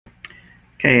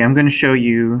Okay, I'm going to show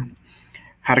you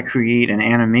how to create an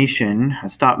animation, a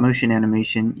stop motion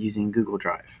animation using Google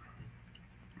Drive.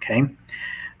 Okay,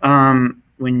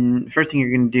 first thing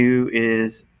you're going to do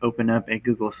is open up a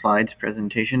Google Slides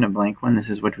presentation, a blank one. This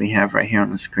is what we have right here on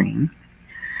the screen.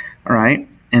 All right,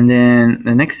 and then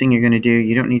the next thing you're going to do,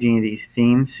 you don't need any of these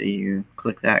themes, so you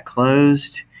click that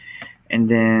closed, and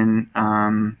then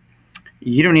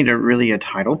you don't need really a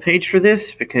title page for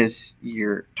this because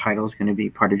your title is going to be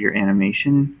part of your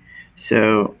animation.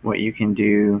 So what you can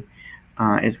do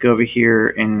is go over here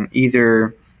and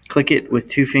either click it with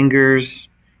 2 fingers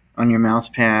on your mouse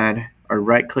pad, or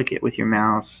right click it with your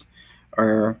mouse,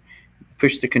 or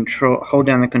hold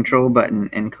down the control button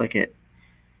and click it,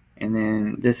 and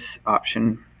then this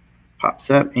option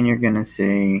pops up and you're going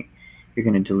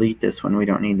to delete this one. We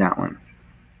don't need that one.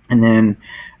 And then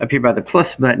up here by the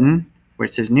plus button where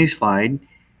it says new slide,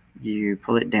 you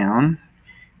pull it down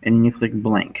and then you click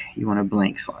blank. You want a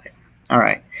blank slide.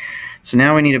 Alright, so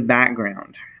now we need a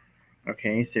background.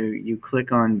 Okay, so you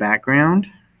click on background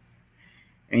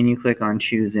and you click on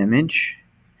choose image,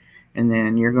 and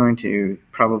then you're going to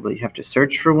probably have to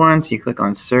search for one, so you click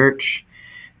on search,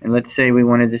 and let's say we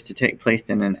wanted this to take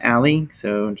place in an alley,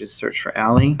 so just search for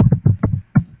alley,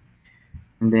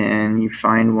 and then you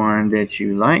find one that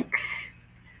you like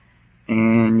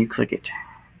and you click it,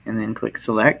 and then click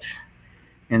select,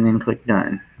 and then click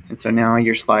done. And so now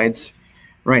your slides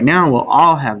right now will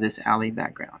all have this alley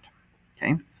background.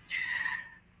 Okay.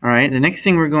 All right, the next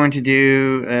thing we're going to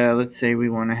do, let's say we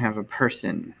want to have a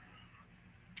person,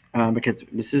 because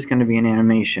this is going to be an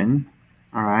animation.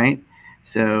 All right,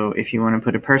 so if you want to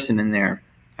put a person in there,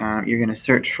 you're going to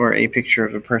search for a picture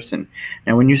of a person.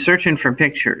 Now when you're searching for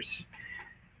pictures,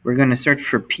 we're going to search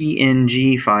for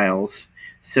PNG files,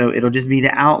 so it'll just be the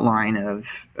outline of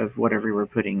whatever we're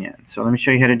putting in. So let me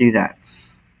show you how to do that.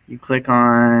 You click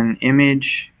on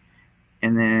image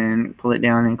and then pull it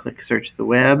down and click search the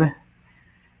web,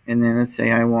 and then let's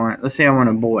say I want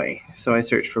a boy, so I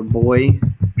search for boy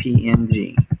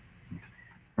PNG.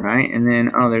 Right, and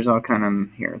then there's all kind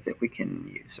of here that we can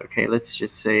use. Okay, let's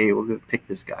just say we'll go pick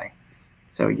this guy.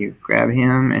 So you grab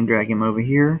him and drag him over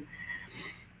here,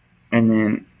 and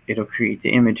then it'll create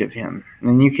the image of him. And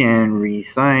then you can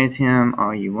resize him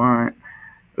all you want.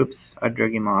 Oops, I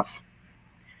drug him off.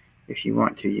 If you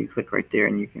want to, you click right there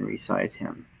and you can resize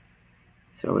him.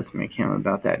 So let's make him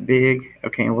about that big.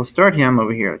 Okay, and we'll start him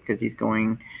over here because he's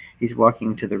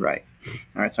walking to the right.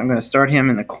 All right, so I'm going to start him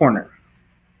in the corner.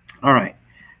 All right.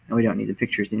 And we don't need the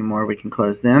pictures anymore. We can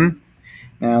close them.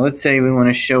 Now let's say we want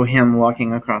to show him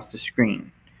walking across the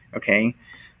screen. Okay,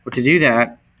 well, to do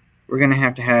that, we're going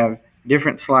to have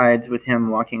different slides with him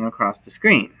walking across the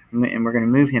screen, and we're going to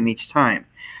move him each time.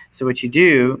 So what you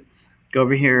do, go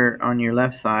over here on your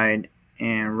left side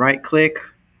and right click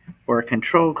or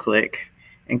control click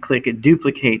and click a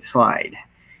duplicate slide.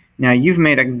 Now you've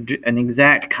made an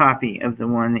exact copy of the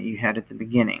one that you had at the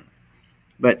beginning,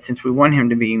 but since we want him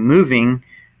to be moving,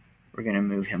 we're going to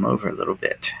move him over a little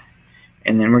bit.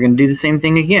 And then we're going to do the same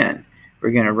thing again.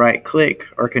 We're going to right click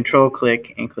or control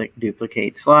click and click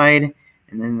duplicate slide,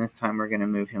 and then this time we're going to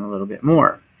move him a little bit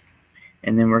more.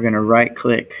 And then we're going to right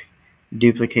click,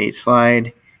 duplicate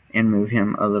slide, and move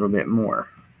him a little bit more.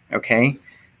 Okay,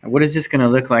 now what is this going to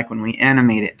look like when we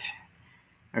animate it?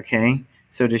 Okay,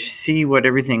 so to see what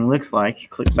everything looks like,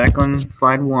 click back on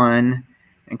slide 1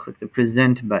 and click the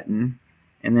present button.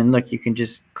 And then look, you can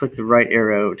just click the right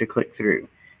arrow to click through.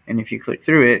 And if you click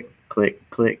through it, click,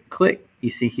 click, click,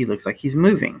 you see he looks like he's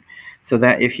moving. So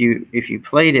that if you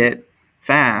played it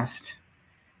fast,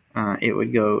 it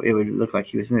would look like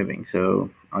he was moving. So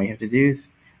all you have to do is,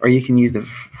 or you can use the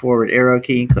forward arrow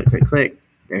key, click, click, click,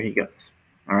 there he goes.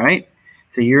 All right,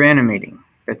 so you're animating.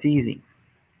 That's easy.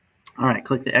 All right,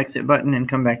 click the exit button and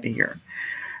come back to here.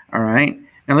 All right,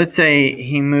 now let's say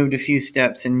he moved a few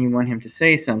steps and you want him to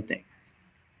say something.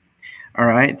 All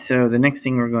right, so the next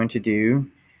thing we're going to do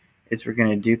is we're going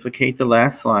to duplicate the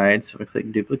last slide. So we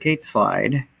click duplicate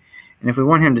slide. And if we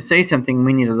want him to say something,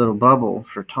 we need a little bubble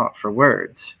for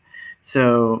words.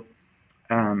 So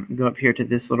go up here to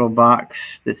this little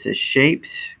box that says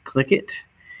shapes, click it.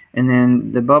 And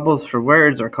then the bubbles for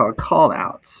words are called call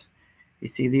outs. You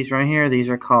see these right here? These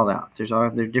are call outs. There's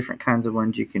different kinds of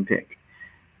ones you can pick.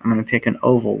 I'm going to pick an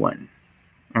oval one.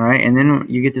 All right, and then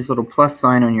you get this little plus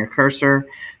sign on your cursor,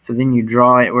 so then you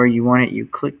draw it where you want it. You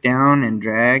click down and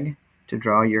drag to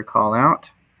draw your call out.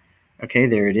 Okay,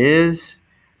 there it is.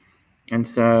 And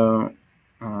so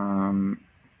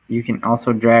you can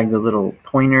also drag the little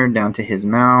pointer down to his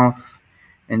mouth,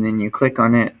 and then you click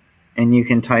on it, and you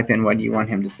can type in what you want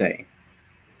him to say.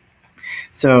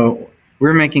 So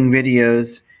we're making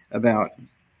videos about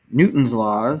Newton's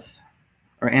laws,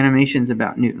 or animations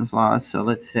about Newton's laws. So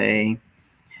let's say,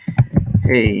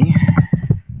 hey,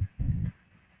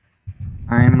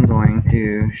 I'm going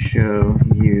to show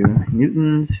you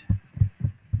Newton's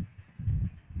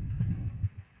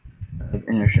of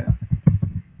inertia.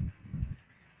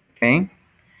 Okay,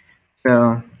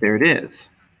 so there it is.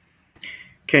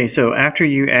 Okay, so after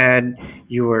you add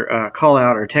your call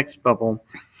out or text bubble,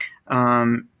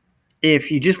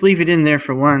 if you just leave it in there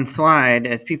for one slide,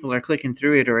 as people are clicking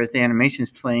through it or as the animation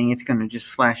is playing, it's going to just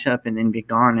flash up and then be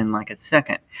gone in like a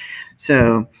second.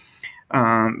 So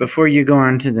before you go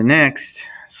on to the next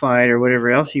slide or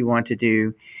whatever else you want to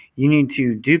do, you need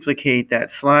to duplicate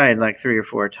that slide like 3 or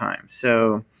 4 times.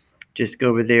 So just go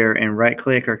over there and right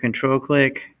click or control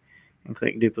click and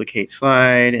click duplicate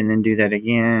slide, and then do that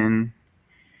again.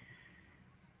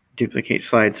 Duplicate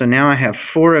slide. So now I have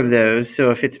 4 of those. So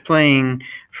if it's playing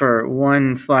for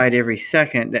one slide every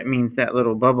second, that means that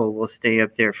little bubble will stay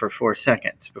up there for 4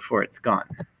 seconds before it's gone.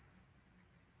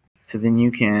 So then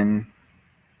you can,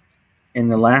 in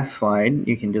the last slide,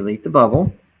 you can delete the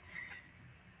bubble,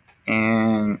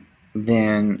 and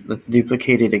then let's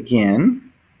duplicate it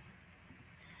again,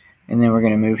 and then we're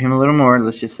going to move him a little more.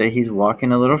 Let's just say he's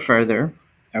walking a little further.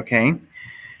 Okay,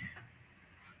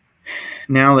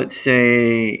 now let's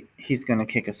say he's going to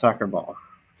kick a soccer ball.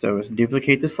 So let's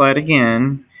duplicate the slide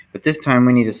again, but this time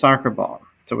we need a soccer ball.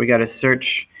 So we got to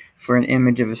search for an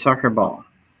image of a soccer ball.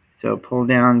 So pull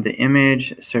down the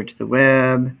image, search the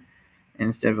web.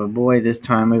 Instead of a boy, this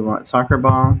time we want soccer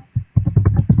ball.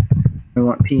 We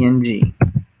want PNG.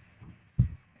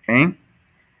 Okay.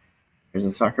 There's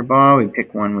a soccer ball. We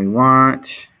pick one we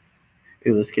want.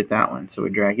 Ooh, let's get that one. So we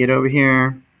drag it over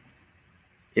here.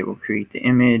 It will create the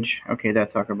image. Okay, that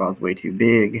soccer ball is way too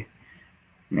big.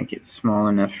 Make it small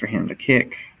enough for him to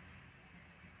kick.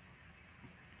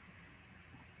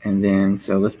 And then,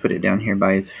 so let's put it down here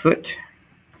by his foot.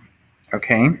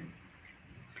 Okay.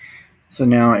 So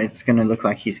now it's going to look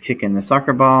like he's kicking the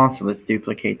soccer ball. So let's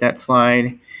duplicate that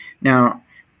slide. Now,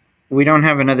 we don't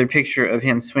have another picture of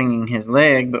him swinging his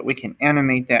leg, but we can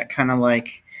animate that kind of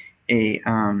like a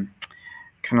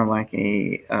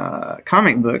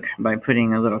comic book by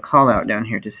putting a little call out down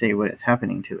here to say what is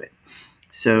happening to it.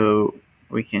 So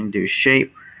we can do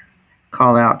shape,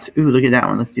 call outs. Ooh, look at that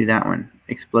one. Let's do that one.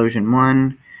 Explosion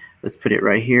 1. Let's put it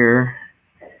right here.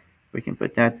 We can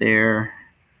put that there.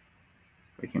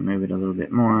 We can move it a little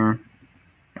bit more.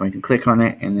 And we can click on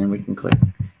it, and then we can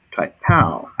type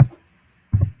POW.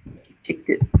 Kicked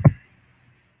it.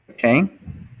 Okay.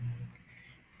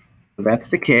 So that's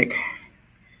the kick.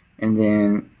 And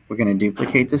then we're going to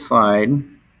duplicate the slide.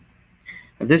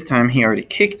 But this time he already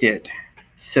kicked it.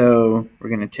 So we're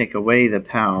going to take away the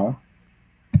POW.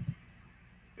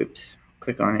 Oops.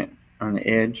 Click on it on the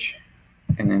edge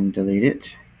and then delete it.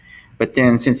 But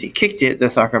then since he kicked it, the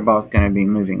soccer ball is going to be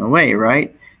moving away,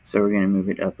 right? So we're going to move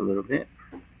it up a little bit.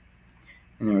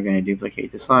 And then we're going to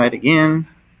duplicate the slide again.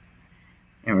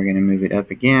 And we're going to move it up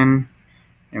again.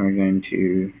 And we're going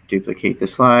to duplicate the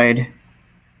slide.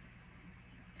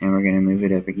 And we're going to move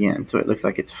it up again. So it looks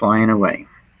like it's flying away.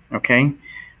 Okay?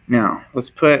 Now, let's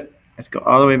go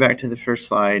all the way back to the first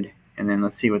slide. And then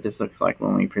let's see what this looks like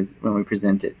when we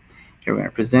present it. Okay, we're going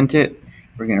to present it.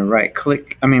 We're going to right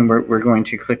click. We're going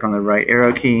to click on the right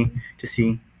arrow key to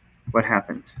see what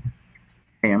happens.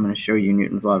 Okay, I'm going to show you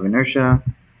Newton's law of inertia.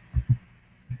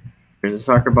 There's a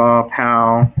soccer ball,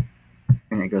 POW,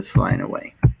 and it goes flying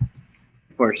away.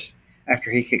 Of course, after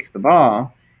he kicks the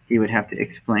ball, he would have to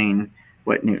explain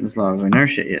what Newton's law of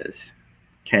inertia is.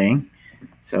 Okay,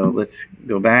 so let's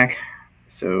go back.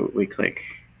 So we click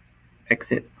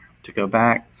exit to go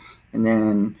back, and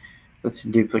then let's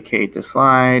duplicate the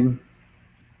slide.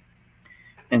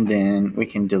 And then we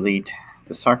can delete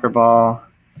the soccer ball,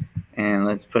 and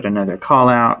let's put another call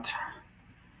out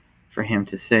for him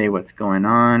to say what's going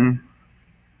on.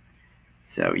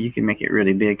 So you can make it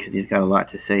really big because he's got a lot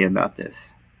to say about this.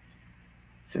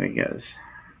 So he goes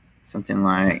something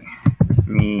like,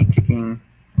 me kicking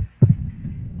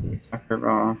the soccer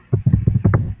ball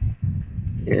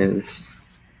is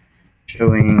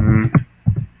showing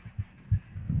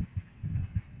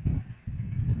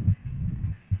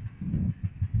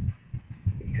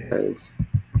because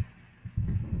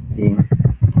he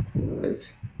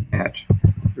was at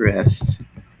rest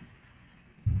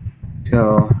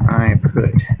till I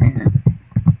put in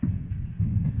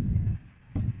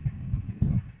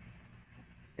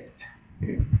it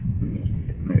to make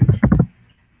it move.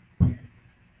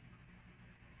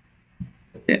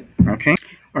 That's it. Okay.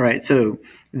 All right. So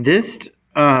this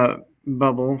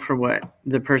bubble for what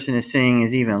the person is saying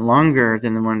is even longer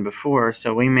than the one before,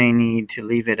 so we may need to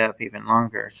leave it up even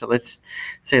longer. So let's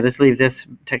leave this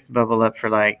text bubble up for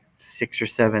like 6 or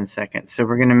 7 seconds. So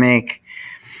we're going to make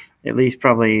at least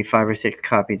probably 5 or 6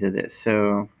 copies of this.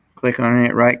 So click on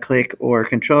it, right click or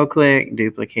control click,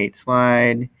 duplicate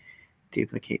slide,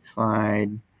 duplicate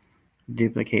slide,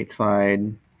 duplicate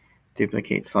slide,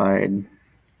 duplicate slide,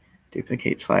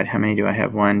 duplicate slide. How many do I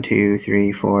have? 1, 2,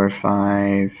 3, 4,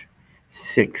 5,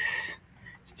 6.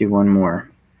 Let's do one more.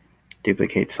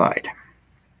 Duplicate slide.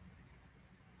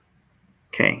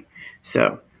 Okay,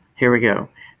 so here we go.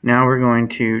 Now we're going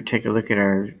to take a look at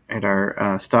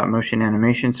our stop motion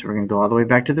animation. So we're going to go all the way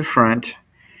back to the front,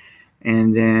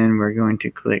 and then we're going to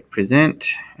click present,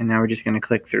 and now we're just going to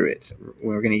click through it. So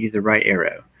we're going to use the right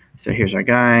arrow. So here's our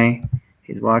guy.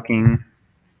 He's walking.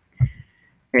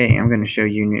 Hey, I'm going to show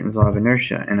you Newton's law of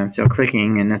inertia, and I'm still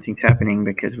clicking and nothing's happening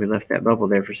because we left that bubble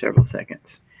there for several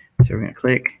seconds. So we're going to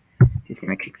click. He's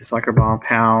going to kick the soccer ball.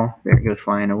 Pow! There it goes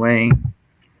flying away.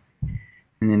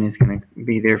 And then it's going to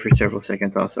be there for several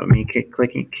seconds also. Me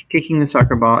kicking the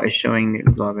soccer ball is showing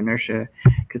Newton's law of inertia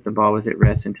because the ball was at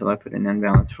rest until I put an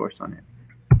unbalanced force on it.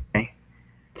 Okay,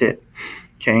 that's it.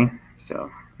 Okay, so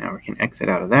now we can exit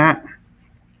out of that.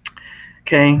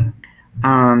 Okay,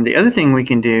 the other thing we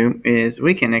can do is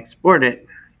we can export it.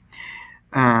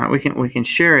 We can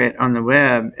share it on the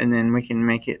web, and then we can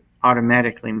make it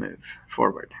automatically move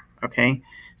forward. Okay,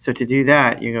 so to do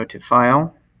that, you go to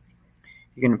File.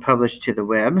 You're going to publish to the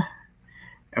web,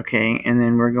 okay, and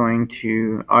then we're going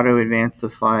to auto advance the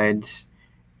slides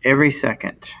every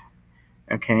second,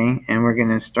 okay, and we're going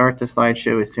to start the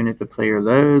slideshow as soon as the player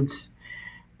loads,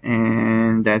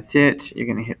 and that's it. You're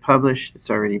going to hit publish. It's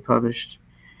already published,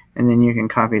 and then you can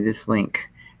copy this link,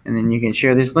 and then you can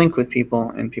share this link with people,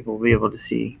 and people will be able to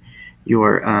see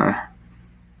your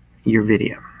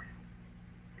video.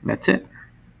 That's it.